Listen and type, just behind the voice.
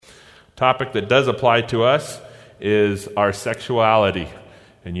Topic that does apply to us is our sexuality.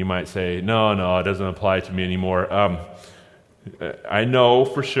 And you might say, no, it doesn't apply to me anymore. I know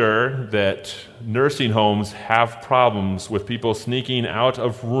for sure that nursing homes have problems with people sneaking out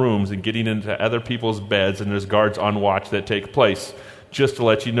of rooms and getting into other people's beds, and there's guards on watch that take place, just to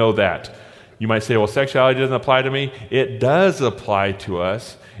let you know that. You might say, well, sexuality doesn't apply to me. It does apply to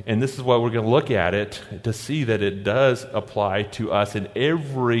us, and this is what we're going to look at it to see that it does apply to us in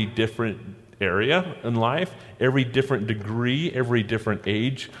every different area in life, every different degree, every different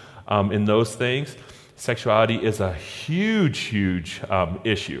age in those things. Sexuality is a huge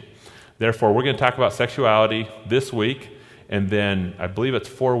issue. Therefore, we're going to talk about sexuality this week, and then I believe it's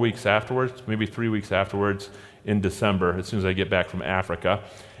 4 weeks afterwards, maybe 3 weeks afterwards in December, as soon as I get back from Africa.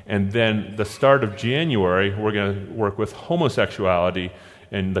 And then the start of January, we're going to work with homosexuality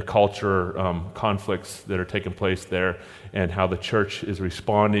and the culture conflicts that are taking place there and how the church is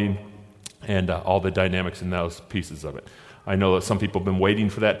responding and all the dynamics in those pieces of it. I know that some people have been waiting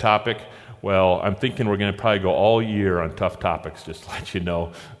for that topic. Well, I'm thinking we're going to probably go all year on tough topics, just to let you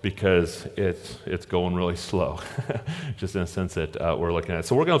know, because it's going really slow, just in the sense that we're looking at it.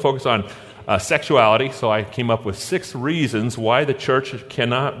 So we're going to focus on sexuality. So I came up with 6 reasons why the church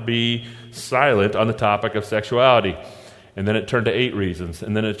cannot be silent on the topic of sexuality. And then it turned to 8 reasons,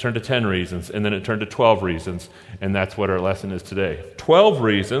 and then it turned to 10 reasons, and then it turned to 12 reasons, and that's what our lesson is today. 12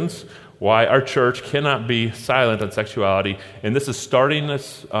 reasons why our church cannot be silent on sexuality, and this is starting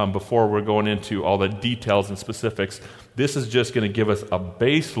this before we're going into all the details and specifics. This is just going to give us a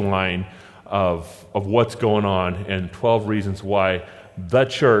baseline of what's going on, and 12 reasons why the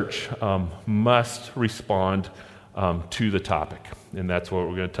church must respond to the topic, and that's what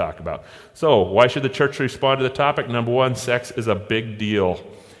we're going to talk about. So, why should the church respond to the topic? Number 1, sex is a big deal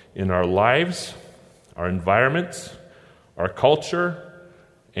in our lives, our environments, our culture,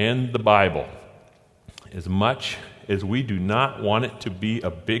 and the Bible. As much as we do not want it to be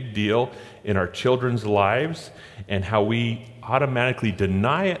a big deal in our children's lives, and how we automatically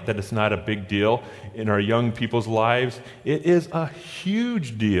deny it that it's not a big deal in our young people's lives, it is a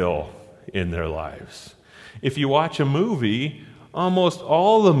huge deal in their lives. If you watch a movie, almost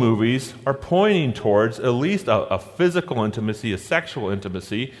all the movies are pointing towards at least a physical intimacy, a sexual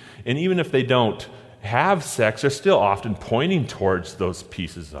intimacy, and even if they don't have sex, they're still often pointing towards those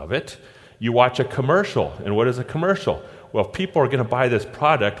pieces of it. You watch a commercial, and what is a commercial? Well, if people are going to buy this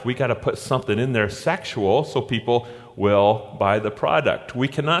product, we got to put something in there sexual so people will buy the product. We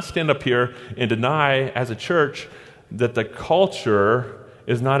cannot stand up here and deny as a church that the culture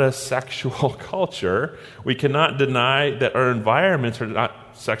is not a sexual culture. We cannot deny that our environments are not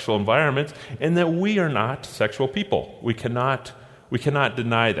sexual environments and that we are not sexual people. We cannot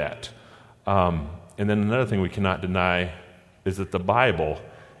deny that. And then another thing we cannot deny is that the Bible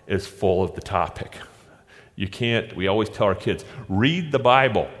is full of the topic. We always tell our kids, read the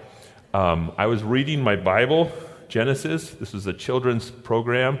Bible. I was reading my Bible, Genesis. This was a children's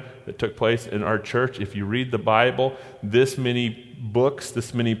program that took place in our church. If you read the Bible, this many books,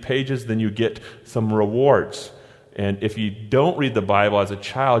 this many pages, then you get some rewards. And if you don't read the Bible as a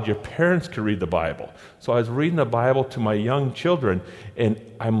child, your parents can read the Bible. So I was reading the Bible to my young children, and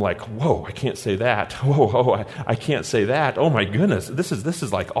I'm like, whoa, I can't say that. Whoa, I can't say that. Oh my goodness, this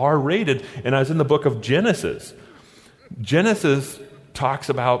is like R-rated. And I was in the book of Genesis. Genesis talks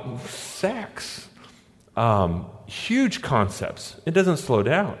about sex. Huge concepts. It doesn't slow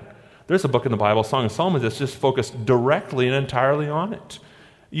down. There's a book in the Bible, Song of Solomon, that's just focused directly and entirely on it.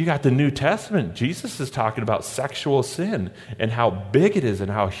 You got the New Testament. Jesus is talking about sexual sin and how big it is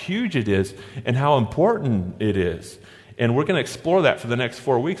and how huge it is and how important it is. And we're going to explore that for the next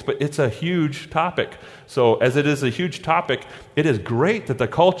 4 weeks, but it's a huge topic. So as it is a huge topic, it is great that the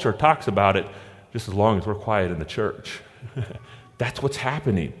culture talks about it, just as long as we're quiet in the church. That's what's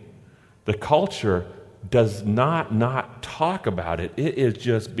happening. The culture does not talk about it. It is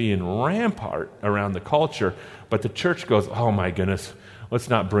just being rampart around the culture, but the church goes, oh my goodness, let's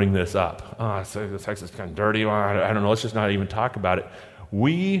not bring this up. Sex is kind of dirty. I don't know. Let's just not even talk about it.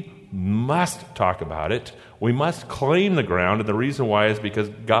 We must talk about it. We must claim the ground. And the reason why is because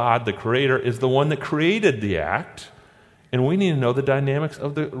God, the Creator, is the one that created the act. And we need to know the dynamics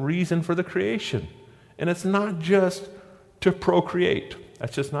of the reason for the creation. And it's not just to procreate.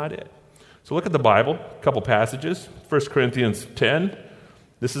 That's just not it. So look at the Bible, a couple passages. 1 Corinthians 10.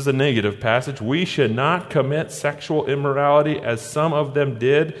 This is a negative passage. We should not commit sexual immorality as some of them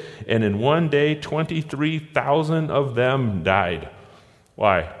did, and in one day 23,000 of them died.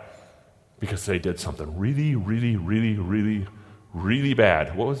 Why? Because they did something really, really, really, really, really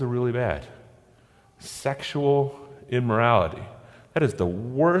bad. What was the really bad? Sexual immorality. That is the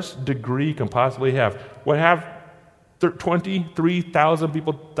worst degree you can possibly have. What have 23,000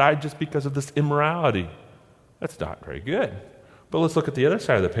 people died just because of this immorality? That's not very good. But let's look at the other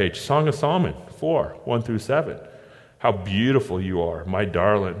side of the page. Song of Solomon 4, 1 through 7. How beautiful you are, my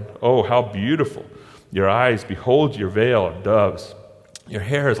darling. Oh, how beautiful. Your eyes behold your veil of doves. Your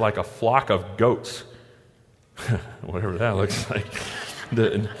hair is like a flock of goats. Whatever that looks like.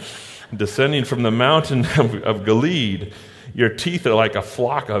 Descending from the mountain of Gilead. Your teeth are like a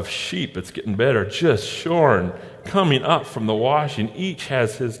flock of sheep. It's getting better. Just shorn. Coming up from the washing. Each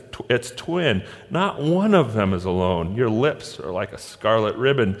has its twin. Not one of them is alone. Your lips are like a scarlet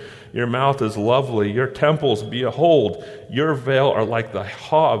ribbon. Your mouth is lovely. Your temples, behold. Your veil are like the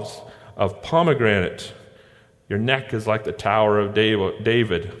hooves of pomegranate. Your neck is like the Tower of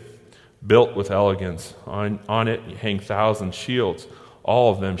David, built with elegance. On it hang 1,000 shields,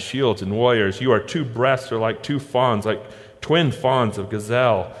 all of them shields and warriors. Your two breasts are like two fawns, like twin fawns of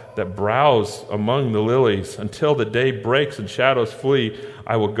gazelle that browse among the lilies. Until the day breaks and shadows flee,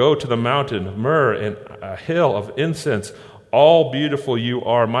 I will go to the mountain of myrrh and a hill of incense. All beautiful you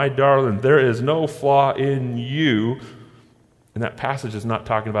are, my darling. There is no flaw in you. And that passage is not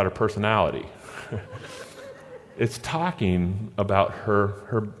talking about her personality. It's talking about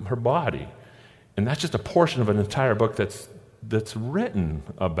her body. And that's just a portion of an entire book that's written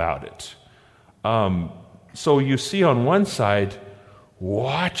about it. So you see on one side,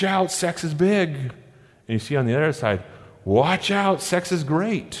 watch out, sex is big. And you see on the other side, watch out, sex is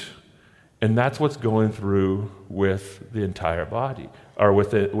great. And that's what's going through with the entire body, or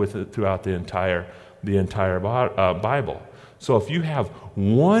with it throughout the entire Bible. So if you have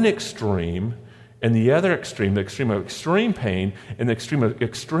one extreme and the other extreme, the extreme of extreme pain and the extreme of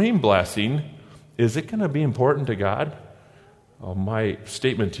extreme blessing, is it going to be important to God? Well, my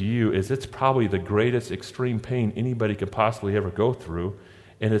statement to you is it's probably the greatest extreme pain anybody could possibly ever go through,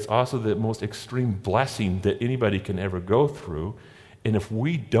 and it's also the most extreme blessing that anybody can ever go through. And if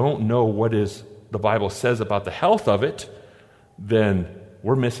we don't know what the Bible says about the health of it, then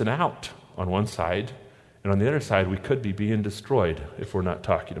we're missing out on one side, and on the other side, we could be being destroyed if we're not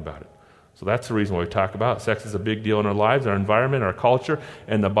talking about it. So that's the reason why we talk about it. Sex is a big deal in our lives, our environment, our culture,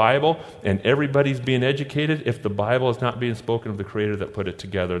 and the Bible, and everybody's being educated if the Bible is not being spoken of the Creator that put it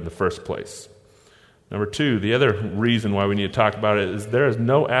together in the first place. Number two, the other reason why we need to talk about it is there is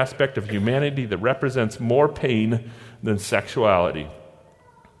no aspect of humanity that represents more pain than sexuality.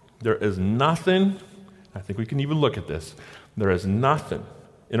 There is nothing, I think we can even look at this, there is nothing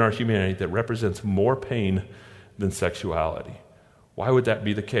in our humanity that represents more pain than sexuality. Why would that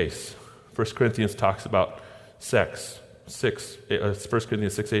be the case? 1 Corinthians talks about sex. 1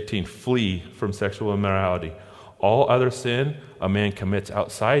 Corinthians 6:18, flee from sexual immorality. All other sin a man commits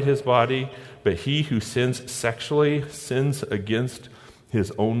outside his body, but he who sins sexually sins against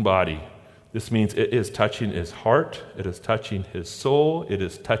his own body. This means it is touching his heart, it is touching his soul, it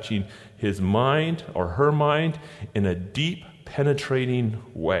is touching his mind or her mind in a deep, penetrating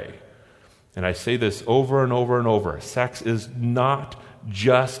way. And I say this over and over and over. Sex is not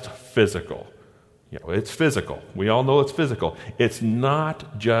just physical. It's physical. We all know it's physical. It's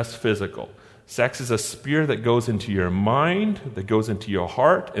not just physical. Sex is a spear that goes into your mind, that goes into your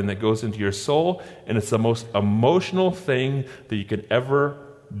heart, and that goes into your soul, and it's the most emotional thing that you could ever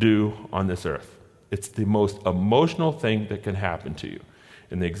do on this earth. It's the most emotional thing that can happen to you.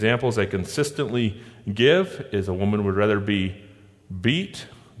 And the examples I consistently give is a woman would rather be beat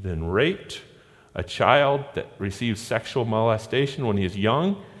than raped. A child that receives sexual molestation when he is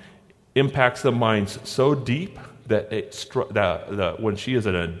young impacts the minds so deep that when she is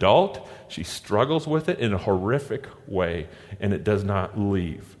an adult, she struggles with it in a horrific way, and it does not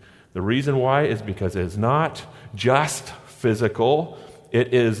leave. The reason why is because it is not just physical.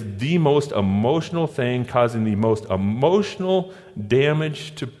 It is the most emotional thing, causing the most emotional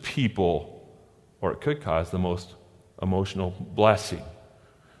damage to people, or it could cause the most emotional blessing.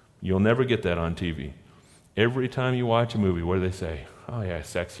 You'll never get that on TV. Every time you watch a movie, what do they say? Oh yeah,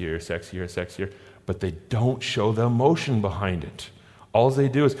 sex here, sex here, sex here. But they don't show the emotion behind it. All they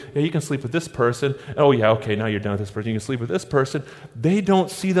do is, yeah, you can sleep with this person. Oh yeah, okay, now you're done with this person. You can sleep with this person. They don't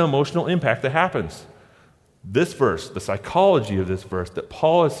see the emotional impact that happens. This verse, the psychology of this verse that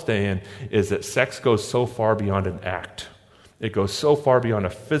Paul is saying is that sex goes so far beyond an act. It goes so far beyond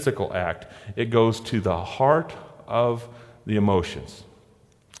a physical act. It goes to the heart of the emotions.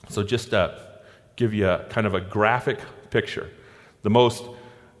 So just to give you a kind of a graphic picture, the most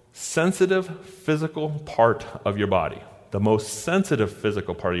sensitive physical part of your body, the most sensitive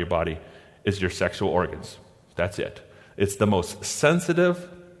physical part of your body is your sexual organs. That's it. It's the most sensitive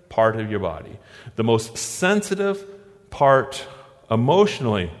part of your body. The most sensitive part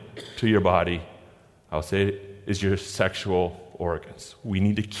emotionally to your body, I'll say, is your sexual organs. We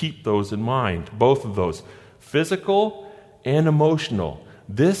need to keep those in mind, both of those, physical and emotional.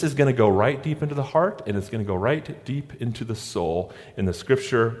 This is going to go right deep into the heart, and it's going to go right deep into the soul, and the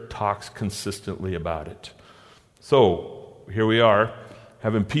Scripture talks consistently about it. So, here we are,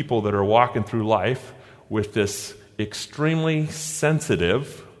 having people that are walking through life with this extremely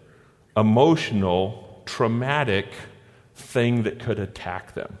sensitive, emotional, traumatic thing that could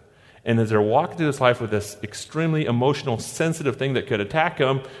attack them. And as they're walking through this life with this extremely emotional, sensitive thing that could attack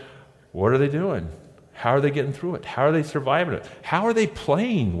them, what are they doing? How are they getting through it? How are they surviving it? How are they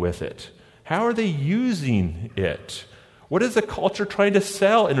playing with it? How are they using it? What is the culture trying to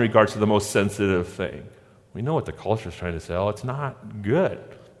sell in regards to the most sensitive thing? We know what the culture is trying to sell. It's not good.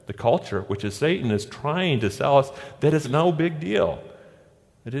 The culture, which is Satan, is trying to sell us that it's no big deal.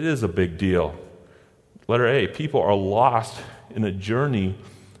 That it is a big deal. Letter A, people are lost in a journey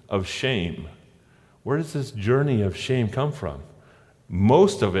of shame. Where does this journey of shame come from?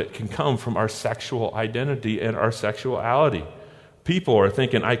 Most of it can come from our sexual identity and our sexuality. People are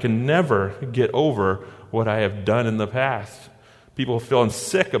thinking, I can never get over what I have done in the past. People are feeling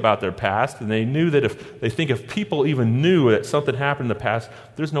sick about their past, and they knew that if people even knew that something happened in the past,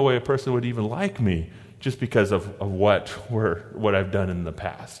 there's no way a person would even like me just because of what I've done in the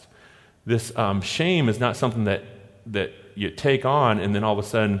past. This shame is not something that you take on and then all of a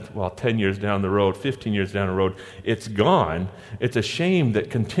sudden, 10 years down the road, 15 years down the road, it's gone. It's a shame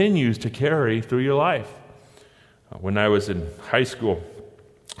that continues to carry through your life. When I was in high school,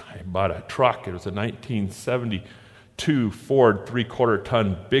 I bought a truck. It was a 1972 Ford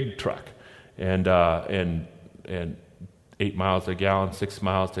 3/4-ton big truck, and 8 miles a gallon, 6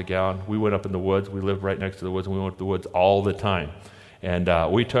 miles a gallon. We went up in the woods. We lived right next to the woods, and we went to the woods all the time.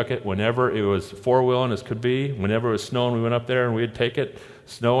 And we took it whenever it was four-wheeling as could be. Whenever it was snowing, we went up there and we'd take it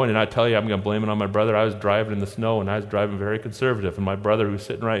snowing. And I tell you, I'm going to blame it on my brother. I was driving in the snow, and I was driving very conservative. And my brother, who's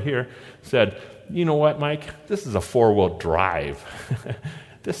sitting right here, said, you know what, Mike? This is a four-wheel drive.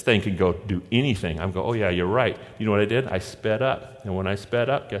 This thing can go do anything. I'm going, oh, yeah, you're right. You know what I did? I sped up. And when I sped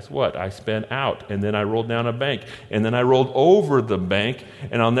up, guess what? I sped out. And then I rolled down a bank. And then I rolled over the bank.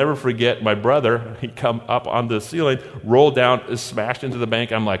 And I'll never forget my brother. He come up on the ceiling, rolled down, smashed into the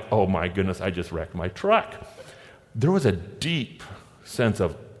bank. I'm like, oh, my goodness, I just wrecked my truck. There was a deep sense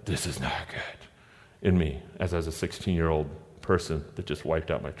of, this is not good in me as I was a 16-year-old person that just wiped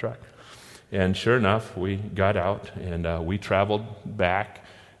out my truck. And sure enough, we got out and we traveled back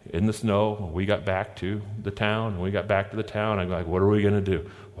in the snow. We got back to the town. When we got back to the town, I'm like, what are we going to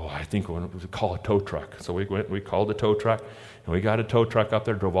do? Well, I think we're going to call a tow truck. So we called a tow truck, and we got a tow truck up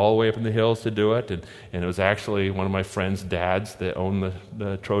there, drove all the way up in the hills to do it. And it was actually one of my friend's dads that owned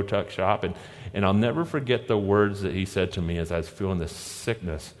the tow truck shop. And I'll never forget the words that he said to me as I was feeling the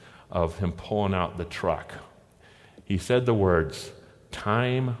sickness of him pulling out the truck. He said the words,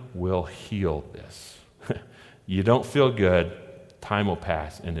 time will heal this. You don't feel good, time will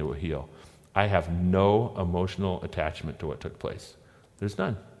pass and it will heal. I have no emotional attachment to what took place. There's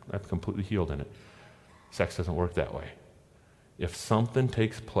none. I've completely healed in it. Sex doesn't work that way. If something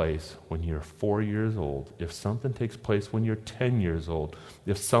takes place when you're 4 years old, if something takes place when you're 10 years old,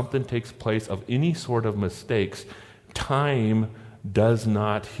 if something takes place of any sort of mistakes, time does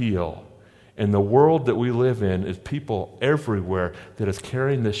not heal. And the world that we live in is people everywhere that is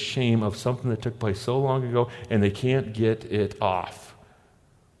carrying the shame of something that took place so long ago, and they can't get it off.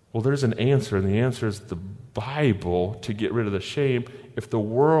 Well, there's an answer, and the answer is the Bible to get rid of the shame. If the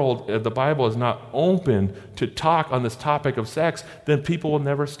Bible is not open to talk on this topic of sex, then people will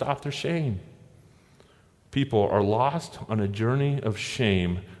never stop their shame. People are lost on a journey of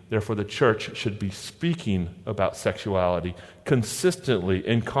shame. Therefore, the church should be speaking about sexuality consistently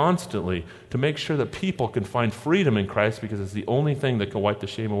and constantly to make sure that people can find freedom in Christ, because it's the only thing that can wipe the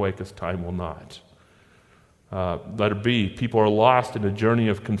shame away, because time will not. Letter B, people are lost in a journey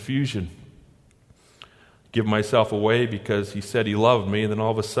of confusion. Give myself away because he said he loved me, and then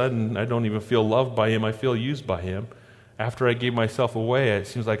all of a sudden I don't even feel loved by him, I feel used by him. After I gave myself away, it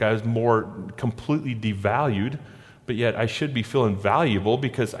seems like I was more completely devalued, but yet I should be feeling valuable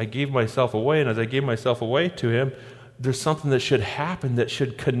because I gave myself away, and as I gave myself away to him, there's something that should happen that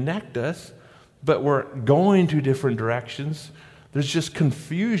should connect us, but we're going to different directions. There's just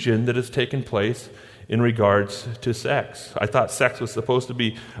confusion that has taken place in regards to sex. I thought sex was supposed to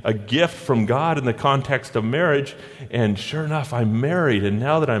be a gift from God in the context of marriage, and sure enough, I'm married, and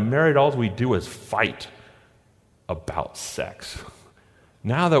now that I'm married, all we do is fight about sex.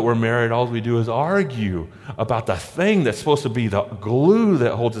 Now that we're married, all we do is argue about the thing that's supposed to be the glue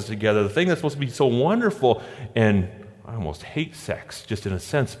that holds us together, the thing that's supposed to be so wonderful, and I almost hate sex, just in a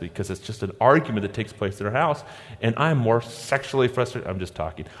sense, because it's just an argument that takes place in our house, and I'm more sexually frustrated. I'm just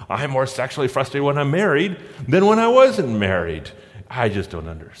talking. I'm more sexually frustrated when I'm married than when I wasn't married. I just don't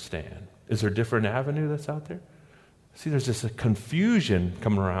understand. Is there a different avenue that's out there? See, there's just a confusion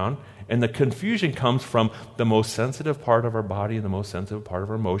coming around, and the confusion comes from the most sensitive part of our body and the most sensitive part of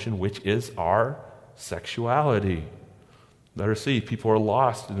our emotion, which is our sexuality. Letter C, people are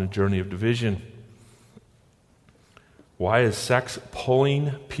lost in a journey of division. Why is sex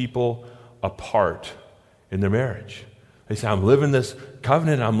pulling people apart in their marriage? They say, I'm living this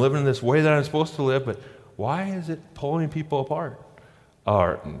covenant, I'm living this way that I'm supposed to live, but why is it pulling people apart?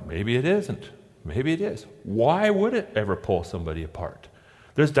 Or maybe it isn't. Maybe it is. Why would it ever pull somebody apart?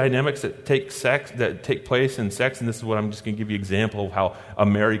 There's dynamics that take place in sex, and this is what I'm just going to give you an example of how a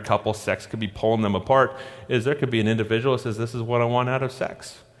married couple sex could be pulling them apart, is there could be an individual that says, this is what I want out of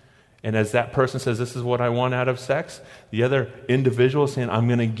sex. And as that person says, this is what I want out of sex, the other individual is saying, I'm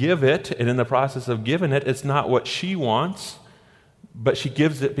going to give it, and in the process of giving it, it's not what she wants, but she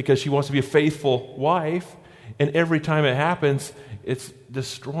gives it because she wants to be a faithful wife, and every time it happens, it's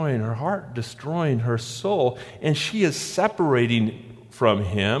destroying her heart, destroying her soul, and she is separating from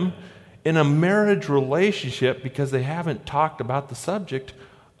him in a marriage relationship because they haven't talked about the subject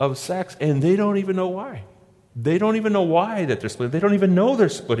of sex, and they don't even know why. They don't even know why that they're splitting. They don't even know they're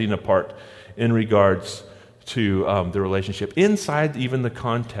splitting apart in regards to the relationship inside even the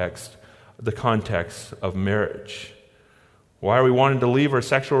context of marriage. Why are we wanting to leave our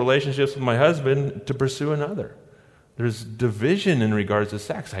sexual relationships with my husband to pursue another? There's division in regards to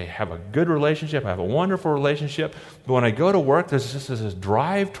sex. I have a good relationship. I have a wonderful relationship. But when I go to work, there's just this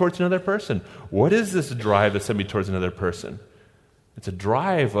drive towards another person. What is this drive that's sent me towards another person? It's a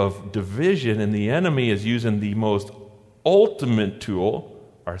drive of division, and the enemy is using the most ultimate tool,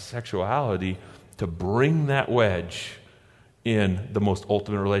 our sexuality, to bring that wedge in the most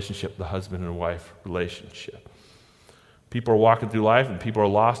ultimate relationship, the husband and wife relationship. People are walking through life, and people are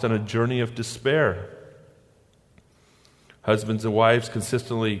lost on a journey of despair. Husbands and wives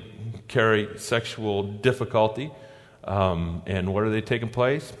consistently carry sexual difficulty, and what are they taking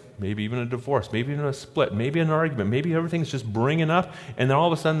place? Maybe even a divorce, maybe even a split, maybe an argument, maybe everything's just bringing up, and then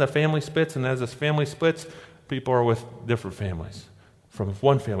all of a sudden the family splits, and as this family splits, people are with different families, from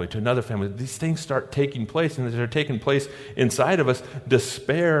one family to another family. These things start taking place, and as they're taking place inside of us,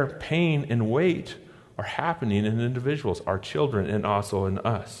 despair, pain, and weight are happening in individuals, our children, and also in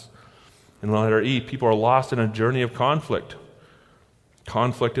us. In letter E, people are lost in a journey of conflict.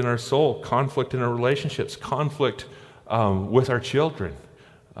 Conflict in our soul, conflict in our relationships, conflict with our children.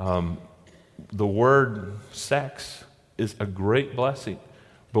 The word sex is a great blessing,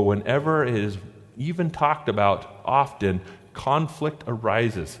 but whenever it is even talked about often, conflict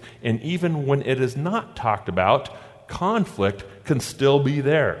arises. And even when it is not talked about, conflict can still be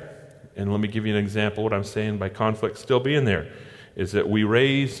there. And let me give you an example. What I'm saying by conflict still being there is that we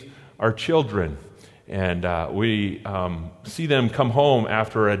raise our children, and we see them come home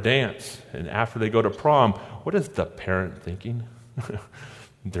after a dance, and after they go to prom, what is the parent thinking?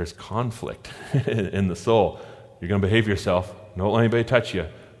 There's conflict in the soul. You're going to behave yourself. Don't let anybody touch you.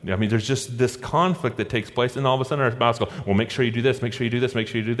 I mean, there's just this conflict that takes place, and all of a sudden our mouths go, well, make sure you do this, make sure you do this, make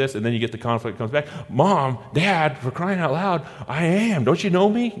sure you do this, and then you get the conflict comes back. Mom, Dad, for crying out loud, I am. Don't you know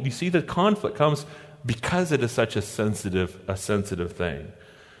me? You see, the conflict comes because it is such a sensitive thing.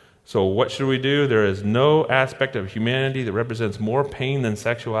 So what should we do? There is no aspect of humanity that represents more pain than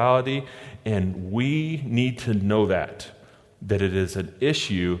sexuality, and we need to know that it is an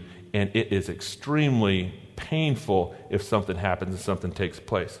issue, and it is extremely painful if something happens and something takes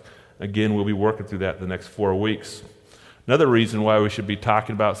place. Again, we'll be working through that the next 4 weeks. Another reason why we should be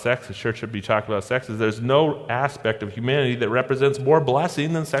talking about sex, the church should be talking about sex, is there's no aspect of humanity that represents more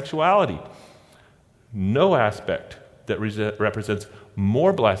blessing than sexuality. No aspect that represents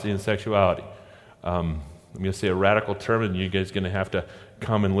more blessing than sexuality. I'm going to say a radical term, and you guys are going to have to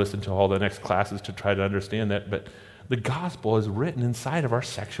come and listen to all the next classes to try to understand that, but the gospel is written inside of our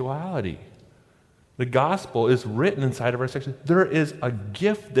sexuality. The gospel is written inside of our sexuality. There is a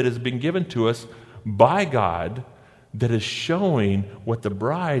gift that has been given to us by God that is showing what the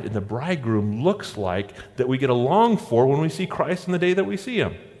bride and the bridegroom looks like, that we get a long for when we see Christ in the day that we see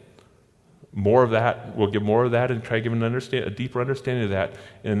him. More of that, we'll give more of that and try to give a deeper understanding of that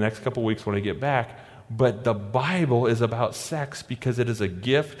in the next couple weeks when I get back. But the Bible is about sex because it is a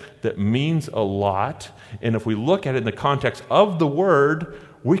gift that means a lot. And if we look at it in the context of the Word,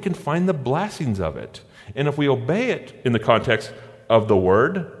 we can find the blessings of it. And if we obey it in the context of the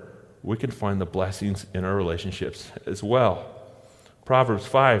Word, we can find the blessings in our relationships as well. Proverbs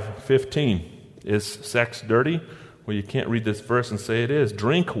 5:15. Is sex dirty? Well, you can't read this verse and say it is.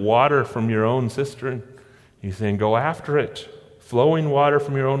 Drink water from your own cistern. He's saying, go after it. Flowing water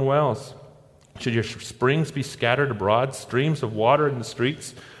from your own wells. Should your springs be scattered abroad, streams of water in the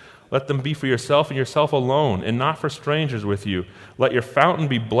streets? Let them be for yourself and yourself alone, and not for strangers with you. Let your fountain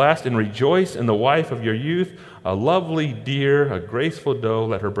be blessed, and rejoice in the wife of your youth, a lovely deer, a graceful doe.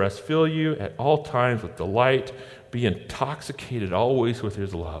 Let her breast fill you at all times with delight. Be intoxicated always with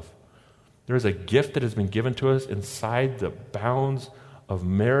his love. There is a gift that has been given to us inside the bounds of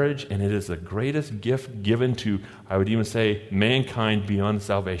marriage, and it is the greatest gift given to, I would even say, mankind beyond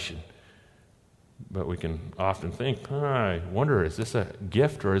salvation. But we can often think, I wonder, is this a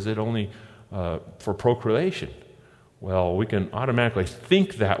gift or is it only for procreation? Well, we can automatically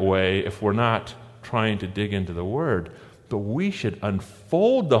think that way if we're not trying to dig into the Word. But we should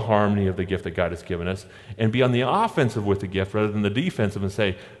unfold the harmony of the gift that God has given us and be on the offensive with the gift rather than the defensive and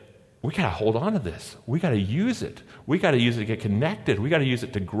say, we got to hold on to this. We got to use it. We got to use it to get connected. We got to use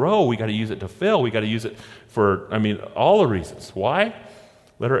it to grow. We got to use it to fill. We got to use it for, all the reasons. Why?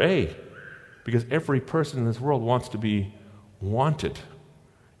 Letter A. Because every person in this world wants to be wanted.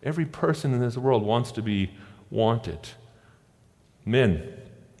 Every person in this world wants to be wanted. Men,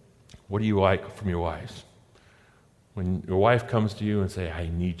 what do you like from your wives? When your wife comes to you and say, I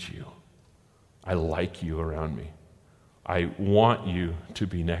need you. I like you around me. I want you to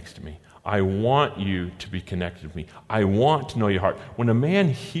be next to me. I want you to be connected to me. I want to know your heart. When a man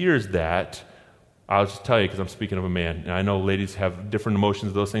hears that, I'll just tell you because I'm speaking of a man. And I know ladies have different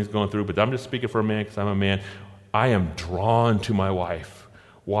emotions, those things going through, but I'm just speaking for a man because I'm a man. I am drawn to my wife.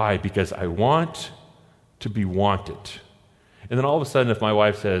 Why? Because I want to be wanted. And then all of a sudden, if my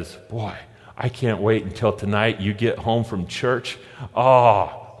wife says, boy, I can't wait until tonight you get home from church. Oh,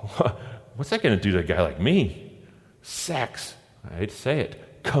 what's that going to do to a guy like me? Sex, I hate to say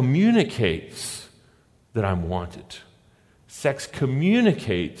it, communicates that I'm wanted. Sex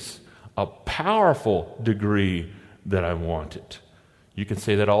communicates a powerful degree that I'm wanted. You can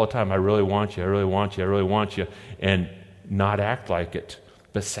say that all the time. I really want you, I really want you, I really want you, and not act like it.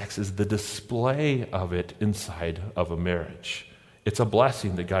 But sex is the display of it inside of a marriage. It's a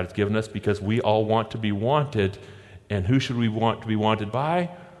blessing that God has given us because we all want to be wanted. And who should we want to be wanted by?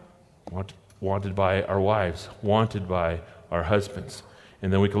 Wanted by our wives, wanted by our husbands.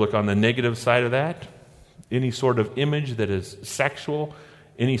 And then we can look on the negative side of that. Any sort of image that is sexual,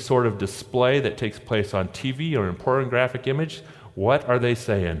 any sort of display that takes place on TV or in pornographic image, what are they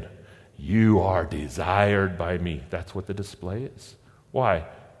saying? You are desired by me. That's what the display is. Why?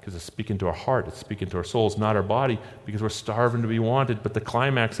 Because it's speaking to our heart, it's speaking to our souls, not our body, because we're starving to be wanted. But the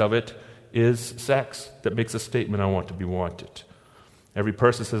climax of it is sex that makes a statement, I want to be wanted. Every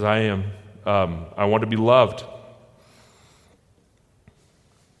person says, I want to be loved.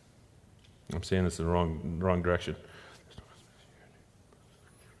 I'm saying this in the wrong direction.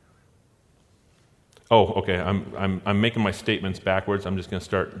 Oh, okay. I'm making my statements backwards. I'm just going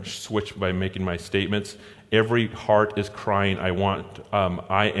to switch by making my statements. Every heart is crying, I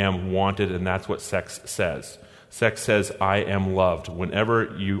am wanted, and that's what sex says. Sex says, I am loved.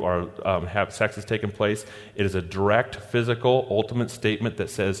 Whenever you are have sex has taken place, it is a direct, physical, ultimate statement that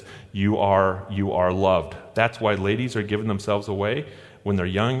says you are loved. That's why ladies are giving themselves away when they're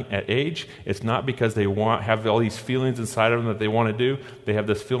young at age. It's not because they have all these feelings inside of them that they want to do. They have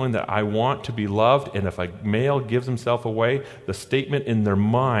this feeling that I want to be loved, and if a male gives himself away, the statement in their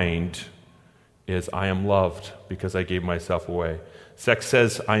mind is, I am loved because I gave myself away. Sex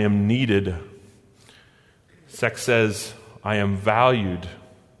says, I am needed. Sex says, I am valued.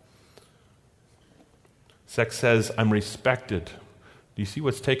 Sex says, I'm respected. Do you see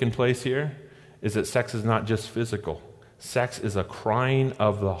what's taking place here? Is that sex is not just physical. Sex is a crying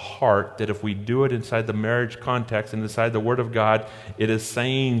of the heart that if we do it inside the marriage context and inside the Word of God, it is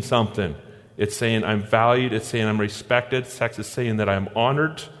saying something. It's saying I'm valued. It's saying I'm respected. Sex is saying that I'm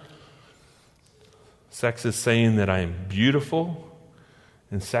honored. Sex is saying that I am beautiful.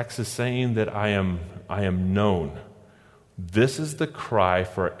 And sex is saying that I am known. This is the cry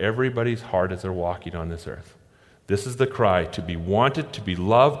for everybody's heart as they're walking on this earth. This is the cry, to be wanted, to be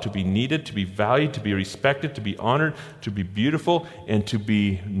loved, to be needed, to be valued, to be respected, to be honored, to be beautiful, and to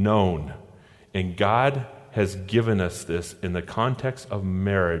be known. And God has given us this in the context of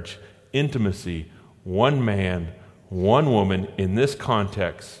marriage, intimacy, one man, one woman in this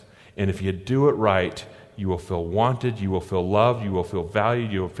context. And if you do it right, you will feel wanted, you will feel loved, you will feel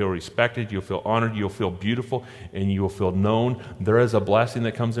valued, you will feel respected, you'll feel honored, you'll feel beautiful, and you will feel known. There is a blessing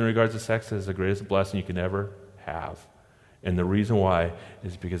that comes in regards to sex that is the greatest blessing you can ever have. And the reason why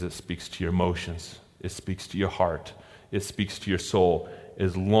is because it speaks to your emotions. It speaks to your heart. It speaks to your soul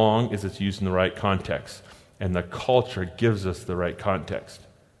as long as it's used in the right context. and the culture gives us the right context.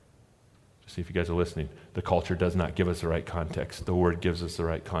 Just see if you guys are listening. The culture does not give us the right context. The Word gives us the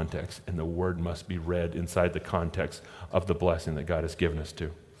right context, and the Word must be read inside the context of the blessing that God has given us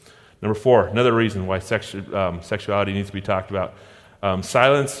to. Number 4, another reason why sexuality needs to be talked about.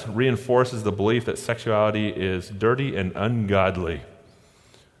 Silence reinforces the belief that sexuality is dirty and ungodly.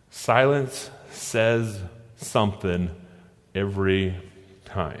 Silence says something every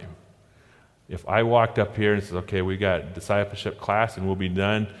time. If I walked up here and said, okay, we got discipleship class and we'll be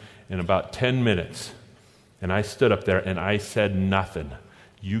done in about 10 minutes, and I stood up there and I said nothing,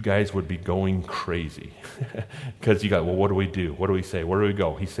 you guys would be going crazy. Because you got, well, what do we do? What do we say? Where do we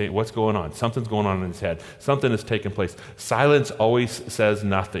go? He's saying, what's going on? Something's going on in his head. Something is taking place. Silence always says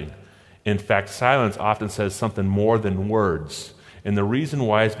nothing. In fact, silence often says something more than words. And the reason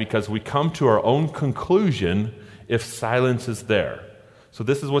why is because we come to our own conclusion if silence is there. So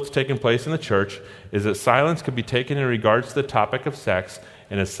this is what's taking place in the church, is that silence could be taken in regards to the topic of sex,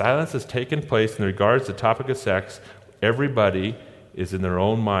 and as silence is taking place in regards to the topic of sex, everybody is in their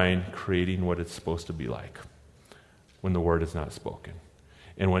own mind creating what it's supposed to be like when the word is not spoken.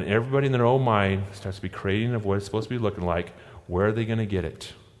 And when everybody in their own mind starts to be creating of what it's supposed to be looking like, where are they going to get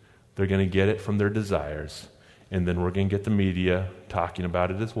it? They're going to get it from their desires. And then we're going to get the media talking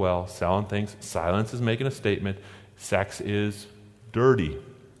about it as well, selling things. Silence is making a statement. Sex is dirty.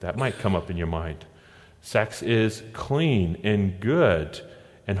 That might come up in your mind. Sex is clean and good.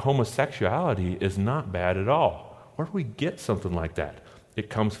 And homosexuality is not bad at all. Where do we get something like that? It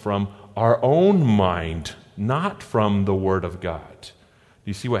comes from our own mind, not from the Word of God.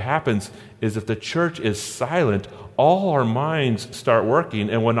 You see, what happens is if the church is silent, all our minds start working.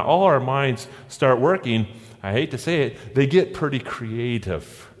 And when all our minds start working, I hate to say it, they get pretty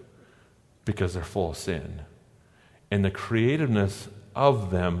creative because they're full of sin. And the creativeness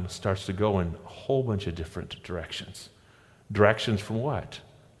of them starts to go in a whole bunch of different directions. Directions from what?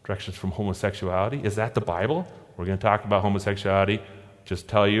 Directions from homosexuality. Is that the Bible? We're going to talk about homosexuality. Just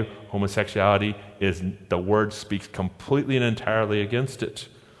tell you, homosexuality is, the word speaks completely and entirely against it.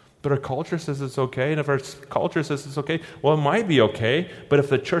 But our culture says it's okay, and if our culture says it's okay, well, it might be okay, but if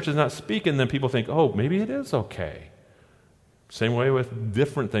the church is not speaking, then people think, oh, maybe it is okay. Same way with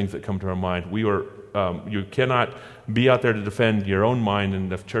different things that come to our mind. You cannot be out there to defend your own mind,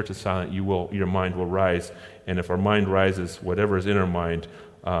 and if church is silent, your mind will rise. And if our mind rises, whatever is in our mind,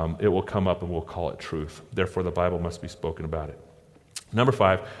 it will come up and we'll call it truth. Therefore, the Bible must be spoken about it. Number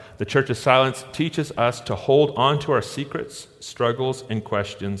 5, the church's silence teaches us to hold on to our secrets, struggles, and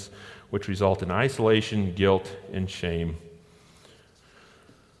questions, which result in isolation, guilt, and shame.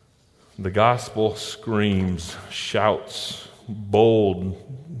 The gospel screams, shouts, bold,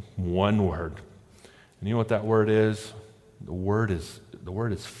 one word. And you know what that word is? The word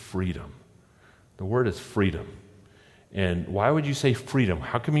is freedom. The word is freedom. And why would you say freedom?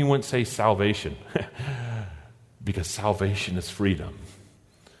 How come you wouldn't say salvation? Because salvation is freedom.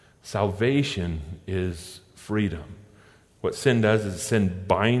 Salvation is freedom. What sin does is sin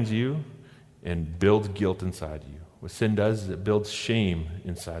binds you and builds guilt inside you. What sin does is it builds shame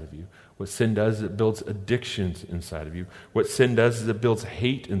inside of you. What sin does is it builds addictions inside of you. What sin does is it builds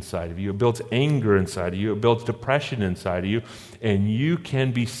hate inside of you. It builds anger inside of you. It builds depression inside of you. And you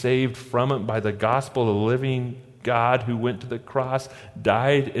can be saved from it by the gospel of the living God who went to the cross,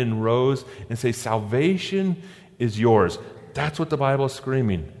 died, and rose, and say, salvation is yours. That's what the Bible is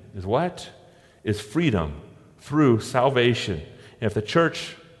screaming. Is what? Is freedom through salvation. And if the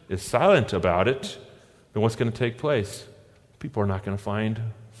church is silent about it, then what's going to take place? People are not going to find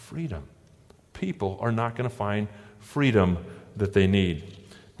freedom. People are not going to find freedom that they need.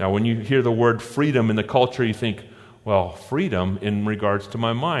 Now, when you hear the word freedom in the culture, you think, well, freedom in regards to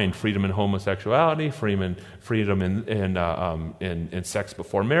my mind, freedom in homosexuality, freedom in sex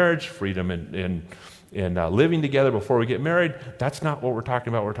before marriage, freedom in living together before we get married. That's not what we're talking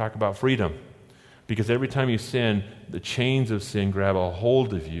about. We're talking about freedom. Because every time you sin, the chains of sin grab a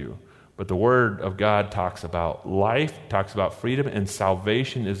hold of you. But the Word of God talks about life, talks about freedom, and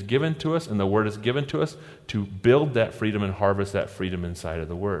salvation is given to us, and the Word is given to us to build that freedom and harvest that freedom inside of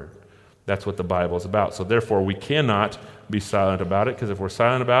the Word. That's what the Bible is about. So therefore, we cannot be silent about it, because if we're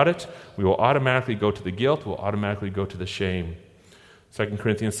silent about it, we will automatically go to the guilt, we'll automatically go to the shame. 2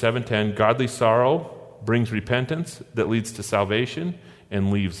 Corinthians 7:10, godly sorrow brings repentance that leads to salvation and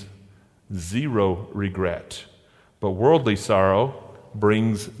leaves zero regret. But worldly sorrow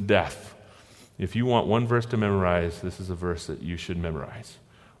brings death. If you want one verse to memorize, this is a verse that you should memorize.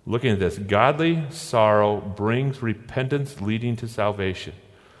 Looking at this, godly sorrow brings repentance leading to salvation.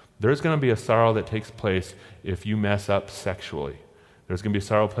 There's going to be a sorrow that takes place if you mess up sexually. There's going to be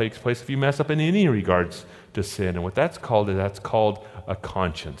sorrow that takes place if you mess up in any regards to sin. And what that's called a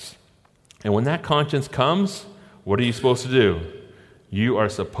conscience. And when that conscience comes, what are you supposed to do? You are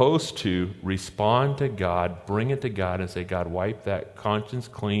supposed to respond to God, bring it to God, and say, God, wipe that conscience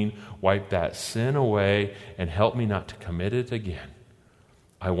clean, wipe that sin away, and help me not to commit it again.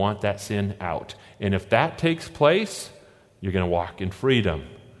 I want that sin out. And if that takes place, you're going to walk in freedom.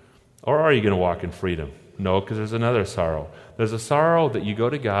 Or are you going to walk in freedom? No, because there's another sorrow. There's a sorrow that you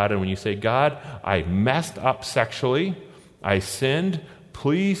go to God, and when you say, God, I messed up sexually, I sinned,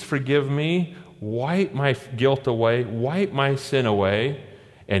 please forgive me, wipe my guilt away, wipe my sin away,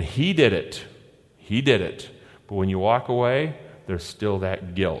 and He did it. He did it. But when you walk away, there's still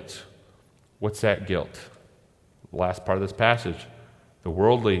that guilt. What's that guilt? The last part of this passage. The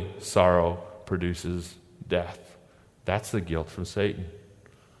worldly sorrow produces death. That's the guilt from Satan.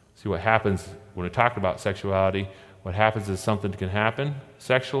 See what happens when we talk about sexuality. What happens is something can happen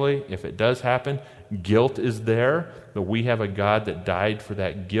sexually. If it does happen, guilt is there, but we have a God that died for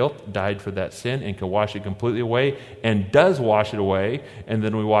that guilt, died for that sin, and can wash it completely away, and does wash it away, and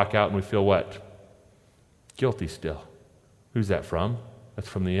then we walk out and we feel what? Guilty still. Who's that from? That's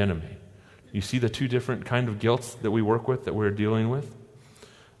from the enemy. You see the two different kind of guilts that we work with, that we're dealing with?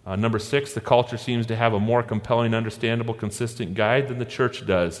 Number 6, the culture seems to have a more compelling, understandable, consistent guide than the church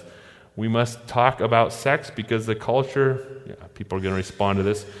does. We must talk about sex because the culture, people are going to respond to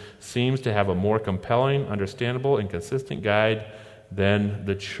this, seems to have a more compelling, understandable, and consistent guide than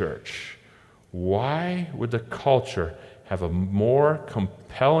the church. Why would the culture have a more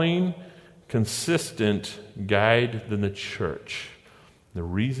compelling, consistent guide than the church? The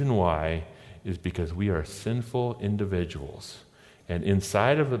reason why is because we are sinful individuals. And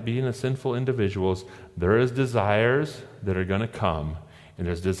inside of being a sinful individuals, there is desires that are going to come. And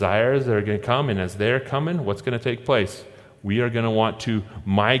there's desires that are going to come, and as they're coming, what's going to take place? We are going to want to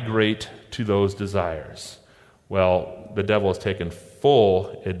migrate to those desires. Well, the devil has taken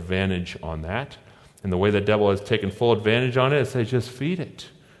full advantage on that. And the way the devil has taken full advantage on it is say, just feed it.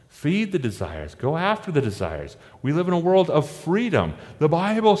 Feed the desires. Go after the desires. We live in a world of freedom. The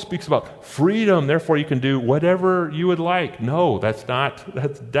Bible speaks about freedom, therefore you can do whatever you would like. No, that's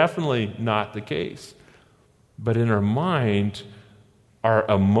definitely not the case. But in our mind, our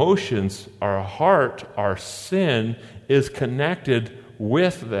emotions, our heart, our sin is connected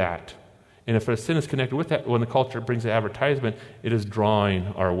with that. And if our sin is connected with that, when the culture brings the advertisement, it is drawing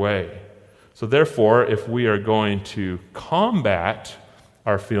our way. So therefore, if we are going to combat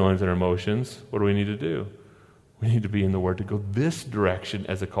our feelings and our emotions, what do we need to do? We need to be in the Word to go this direction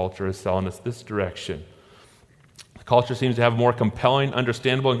as the culture is telling us this direction. The culture seems to have a more compelling,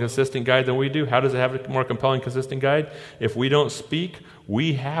 understandable, and consistent guide than we do. How does it have a more compelling, consistent guide? If we don't speak,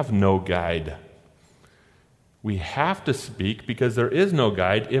 we have no guide. We have to speak because there is no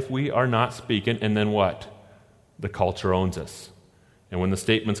guide if we are not speaking, and then what? The culture owns us. And when the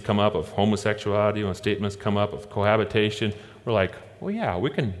statements come up of homosexuality, when statements come up of cohabitation, we're like, well, yeah, we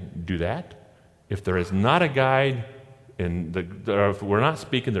can do that. If there is not a guide, if we're not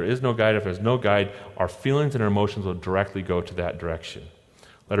speaking, there is no guide. If there's no guide, our feelings and our emotions will directly go to that direction.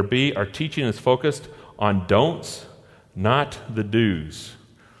 Letter B, our teaching is focused on don'ts, not the do's.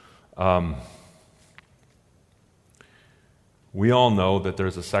 We all know that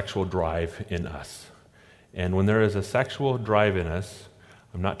there's a sexual drive in us. And when there is a sexual drive in us,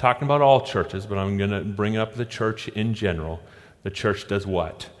 I'm not talking about all churches, but I'm going to bring up the church in general. The church does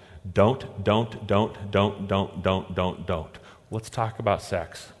what? Don't. Let's talk about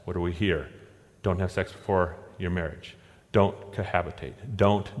sex. What do we hear? Don't have sex before your marriage. Don't cohabitate.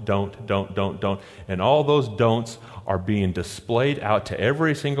 Don't. And all those don'ts are being displayed out to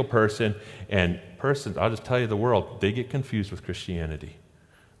every single person. And persons, I'll just tell you the world, they get confused with Christianity.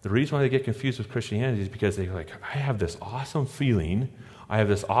 The reason why they get confused with Christianity is because they're like, I have this awesome feeling, I have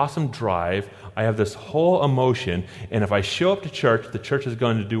this awesome drive, I have this whole emotion, and if I show up to church, the church is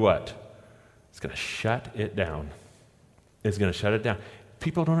going to do what? It's going to shut it down. It's going to shut it down.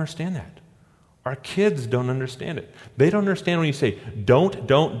 People don't understand that. Our kids don't understand it. They don't understand when you say, don't,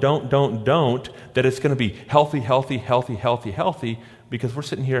 that it's going to be healthy, because we're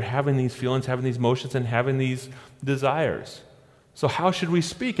sitting here having these feelings, having these emotions, and having these desires. So how should we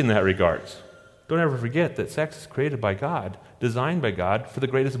speak in that regards? Don't ever forget that sex is created by God, designed by God for the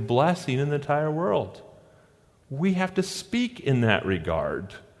greatest blessing in the entire world. We have to speak in that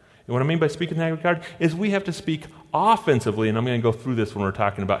regard. And what I mean by speak in that regard is we have to speak offensively, and I'm going to go through this when we're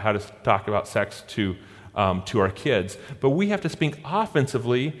talking about how to talk about sex to our kids. But we have to speak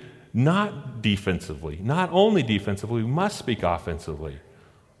offensively, not defensively. Not only defensively, we must speak offensively.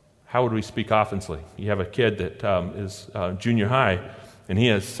 How would we speak offensively? You have a kid that is junior high, and he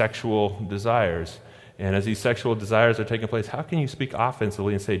has sexual desires. And as these sexual desires are taking place, how can you speak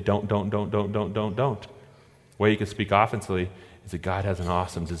offensively and say, don't? The way you can speak offensively is that God has an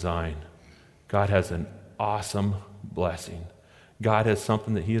awesome design. God has an awesome blessing. God has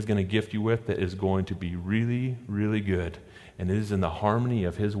something that he is going to gift you with that is going to be really, really good. And it is in the harmony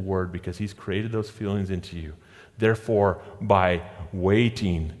of his word because he's created those feelings into you. Therefore, by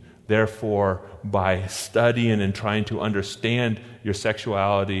waiting, therefore, by studying and trying to understand your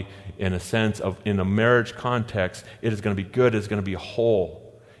sexuality in a sense of, in a marriage context, it is going to be good, it's going to be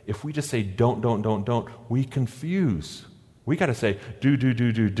whole. If we just say don't, we confuse. We got to say do,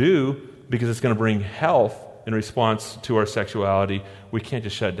 because it's going to bring health in response to our sexuality. We can't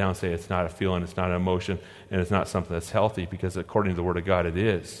just shut it down and say it's not a feeling, it's not an emotion, and it's not something that's healthy, because according to the Word of God, it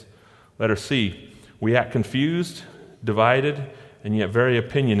is. Letter C, we act confused, divided, and yet very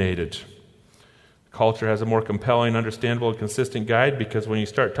opinionated. Culture has a more compelling, understandable, and consistent guide, because when you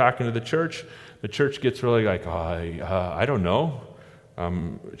start talking to the church gets really like, I don't know.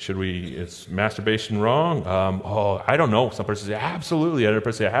 Is masturbation wrong? I don't know. Some person say, absolutely. Another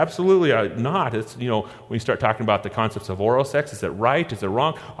person say, absolutely not. It's, when you start talking about the concepts of oral sex, is it right? Is it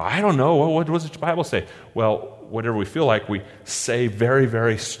wrong? I don't know. What does the Bible say? Well, whatever we feel like, we say very,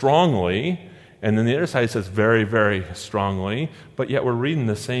 very strongly, and then the other side says very, very strongly, but yet we're reading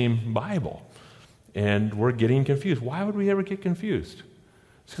the same Bible, and we're getting confused. Why would we ever get confused?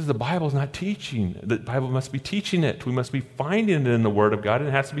 It's because the Bible's not teaching. The Bible must be teaching it. We must be finding it in the Word of God, and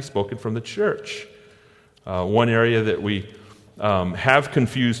it has to be spoken from the church. One area that we have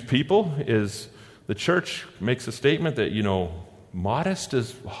confused people is the church makes a statement that, modest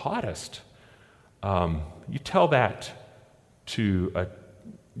is hottest. You tell that to a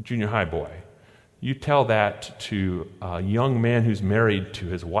junior high boy. You tell that to a young man who's married to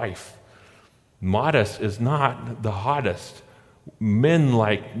his wife. Modest is not the hottest. Men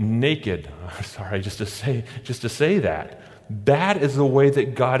like naked. Sorry, just to say that. That is the way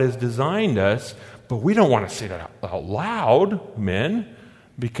that God has designed us, but we don't want to say that out loud, men,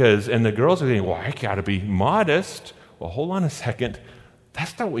 and the girls are thinking, well, I got to be modest. Well, hold on a second.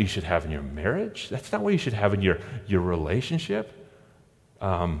 That's not what you should have in your marriage. That's not what you should have in your relationship.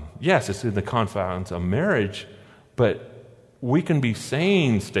 Yes, it's in the confines of marriage, but we can be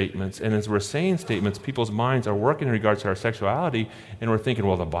saying statements, and as we're saying statements, people's minds are working in regards to our sexuality, and we're thinking,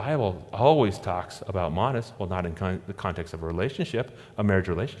 well, the Bible always talks about modest. Well, not in the context of a relationship. A marriage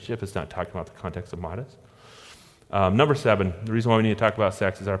relationship is not talking about the context of modest. Number 7, the reason why we need to talk about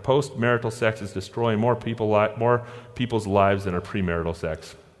sex is our post-marital sex is destroying more people's lives than our premarital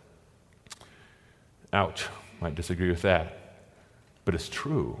sex. Ouch. Might disagree with that. But it's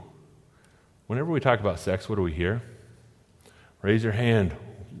true. Whenever we talk about sex, what do we hear? Raise your hand.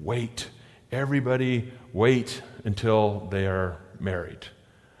 Wait. Everybody wait until they are married.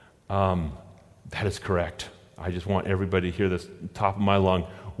 That is correct. I just want everybody to hear this top of my lung.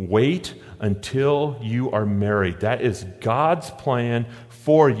 Wait until you are married. That is God's plan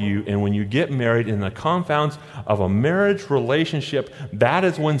for you. And when you get married in the confines of a marriage relationship, that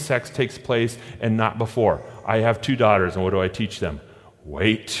is when sex takes place and not before. I have 2 daughters, and what do I teach them?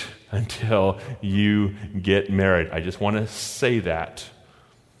 Wait until you get married. I just want to say that.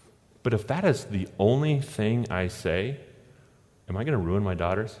 But if that is the only thing I say, am I going to ruin my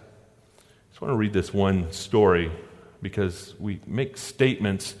daughters? I just want to read this one story, because we make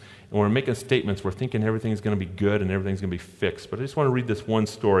statements, and when we're making statements, we're thinking everything's going to be good and everything's going to be fixed. But I just want to read this one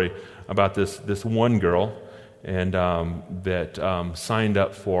story about this one girl and that signed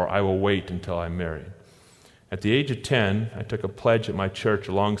up for I will wait until I'm married. At the age of 10, I took a pledge at my church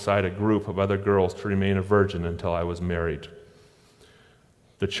alongside a group of other girls to remain a virgin until I was married.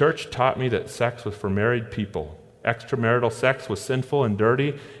 The church taught me that sex was for married people. Extramarital sex was sinful and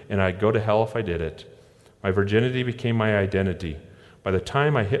dirty, and I'd go to hell if I did it. My virginity became my identity. By the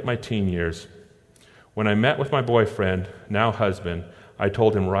time I hit my teen years, when I met with my boyfriend, now husband, I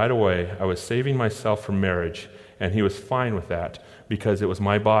told him right away I was saving myself for marriage, and he was fine with that because it was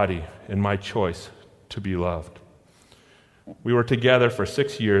my body and my choice to be loved. We were together for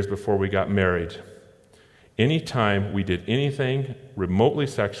 6 years before we got married. Anytime we did anything remotely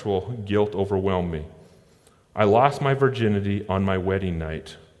sexual, guilt overwhelmed me. I lost my virginity on my wedding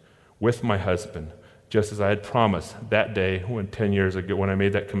night with my husband, just as I had promised that day when I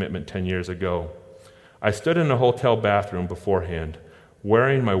made that commitment 10 years ago. I stood in a hotel bathroom beforehand,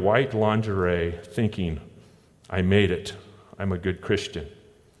 wearing my white lingerie, thinking, I made it. I'm a good Christian.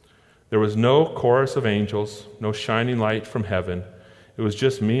 There was no chorus of angels, no shining light from heaven. It was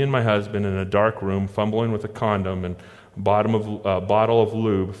just me and my husband in a dark room fumbling with a condom and a bottle of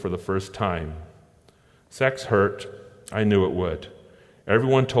lube for the first time. Sex hurt. I knew it would.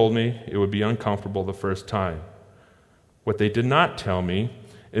 Everyone told me it would be uncomfortable the first time. What they did not tell me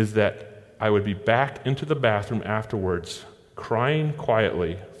is that I would be back into the bathroom afterwards, crying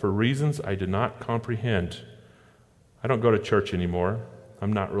quietly for reasons I did not comprehend. I don't go to church anymore.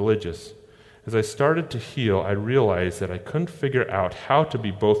 I'm not religious. As I started to heal, I realized that I couldn't figure out how to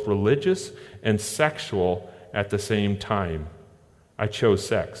be both religious and sexual at the same time. I chose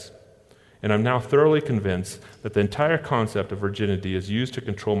sex. And I'm now thoroughly convinced that the entire concept of virginity is used to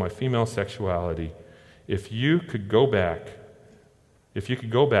control my female sexuality. If you could go back,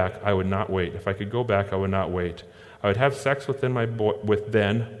 I would not wait. If I could go back, I would not wait. I would have sex with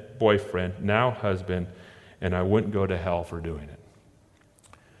then boyfriend, now husband, and I wouldn't go to hell for doing it.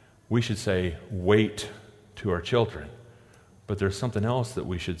 We should say, wait to our children. But there's something else that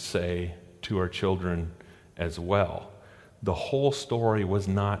we should say to our children as well. The whole story was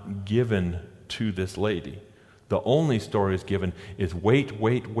not given to this lady. The only story is given is wait.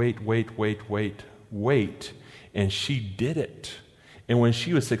 And she did it. And when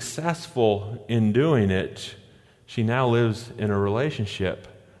she was successful in doing it, she now lives in a relationship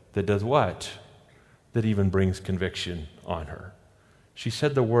that does what? That even brings conviction on her. She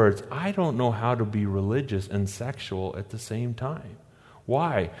said the words, I don't know how to be religious and sexual at the same time.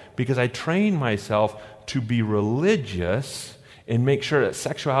 Why? Because I trained myself to be religious and make sure that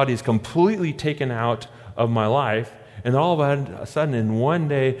sexuality is completely taken out of my life. And all of a sudden, in one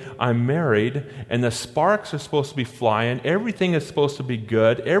day, I'm married, and the sparks are supposed to be flying. Everything is supposed to be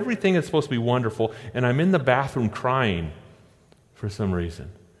good. Everything is supposed to be wonderful. And I'm in the bathroom crying for some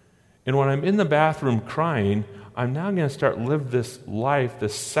reason. And when I'm in the bathroom crying, I'm now going to start live this life,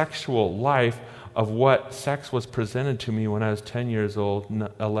 this sexual life of what sex was presented to me when I was 10 years old,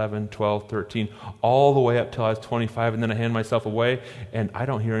 11, 12, 13, all the way up till I was 25, and then I hand myself away, and I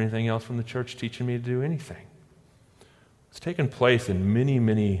don't hear anything else from the church teaching me to do anything. What's taken place in many,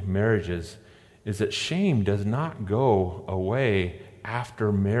 many marriages is that shame does not go away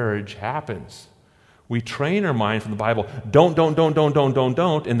after marriage happens. We train our mind from the Bible, don't,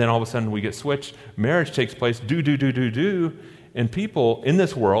 and then all of a sudden we get switched. Marriage takes place, do. And people in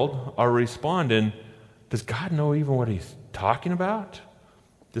this world are responding, does God know even what he's talking about?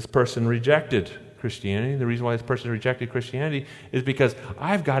 This person rejected Christianity. The reason why this person rejected Christianity is because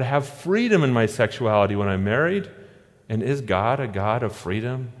I've got to have freedom in my sexuality when I'm married. And is God a God of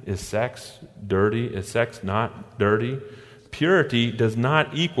freedom? Is sex dirty? Is sex not dirty? Purity does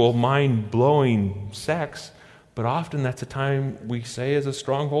not equal mind-blowing sex, but often that's a time we say as a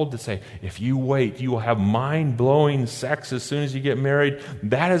stronghold to say, if you wait, you will have mind-blowing sex as soon as you get married.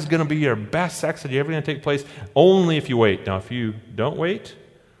 That is going to be your best sex that you're ever going to take place, only if you wait. Now, if you don't wait,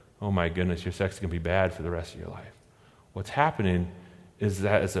 oh my goodness, your sex is going to be bad for the rest of your life. What's happening is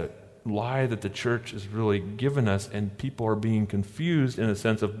that is a lie that the church has really given us, and people are being confused in a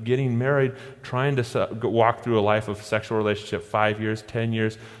sense of getting married, trying to walk through a life of sexual relationship 5 years, 10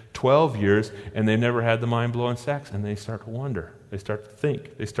 years, 12 years, and they never had the mind-blowing sex, and they start to wonder. They start to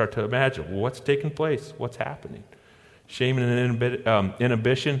think. They start to imagine, well, what's taking place? What's happening? Shame and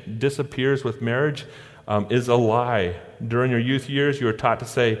inhibition disappears with marriage is a lie. During your youth years, you are taught to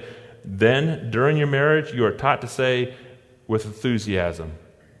say, then, during your marriage, you are taught to say with enthusiasm.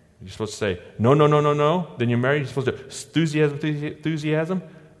 You're supposed to say, no. Then you're married, you're supposed to, enthusiasm.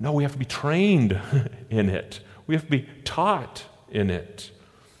 No, we have to be trained in it. We have to be taught in it.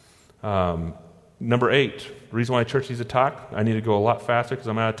 Number 8, the reason why the church needs to talk, I need to go a lot faster because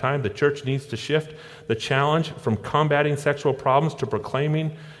I'm out of time. The church needs to shift the challenge from combating sexual problems to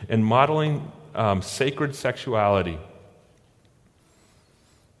proclaiming and modeling sacred sexuality.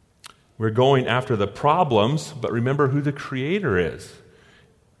 We're going after the problems, but remember who the Creator is.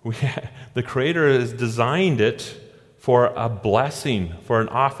 The Creator has designed it for a blessing, for an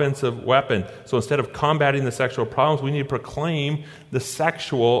offensive weapon. So instead of combating the sexual problems, we need to proclaim the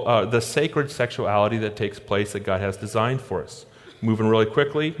sacred sexuality that takes place that God has designed for us. Moving really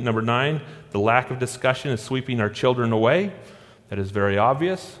quickly, number 9, the lack of discussion is sweeping our children away. That is very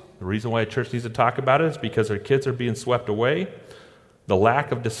obvious. The reason why a church needs to talk about it is because our kids are being swept away. The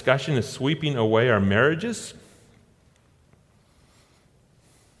lack of discussion is sweeping away our marriages.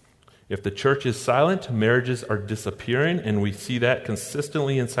 If the church is silent, marriages are disappearing, and we see that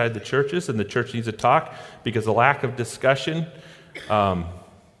consistently inside the churches, and the church needs to talk because the lack of discussion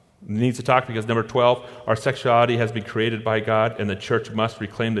needs to talk because, number 12, our sexuality has been created by God, and the church must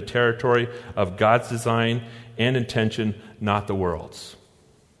reclaim the territory of God's design and intention, not the world's.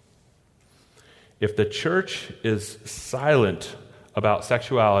 If the church is silent about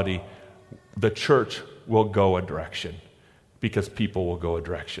sexuality, the church will go a direction because people will go a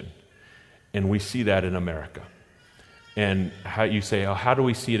direction. And we see that in America. And how you say, oh, how do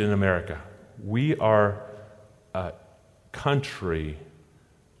we see it in America? We are a country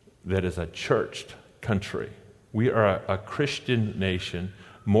that is a churched country. We are a Christian nation,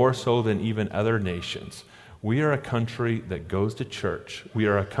 more so than even other nations. We are a country that goes to church. We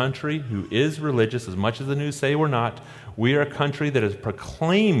are a country who is religious, as much as the news say we're not. We are a country that is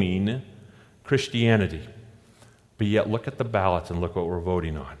proclaiming Christianity. But yet look at the ballots and look what we're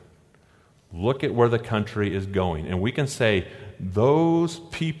voting on. Look at where the country is going. And we can say those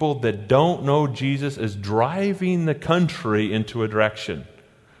people that don't know Jesus is driving the country into a direction.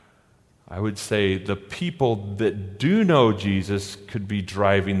 I would say the people that do know Jesus could be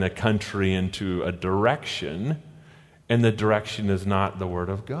driving the country into a direction, and the direction is not the Word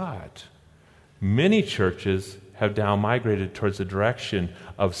of God. Many churches have now migrated towards the direction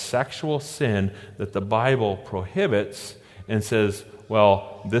of sexual sin that the Bible prohibits and says,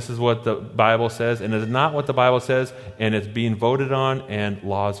 well, this is what the Bible says, and it's not what the Bible says, and it's being voted on, and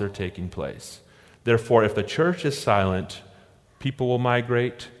laws are taking place. Therefore, if the church is silent, people will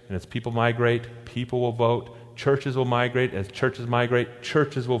migrate, and as people migrate, people will vote. Churches will migrate. As churches migrate,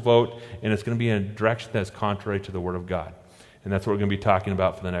 churches will vote, and it's going to be in a direction that's contrary to the Word of God. And that's what we're going to be talking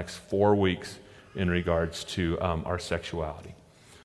about for the next 4 weeks in regards to our sexuality.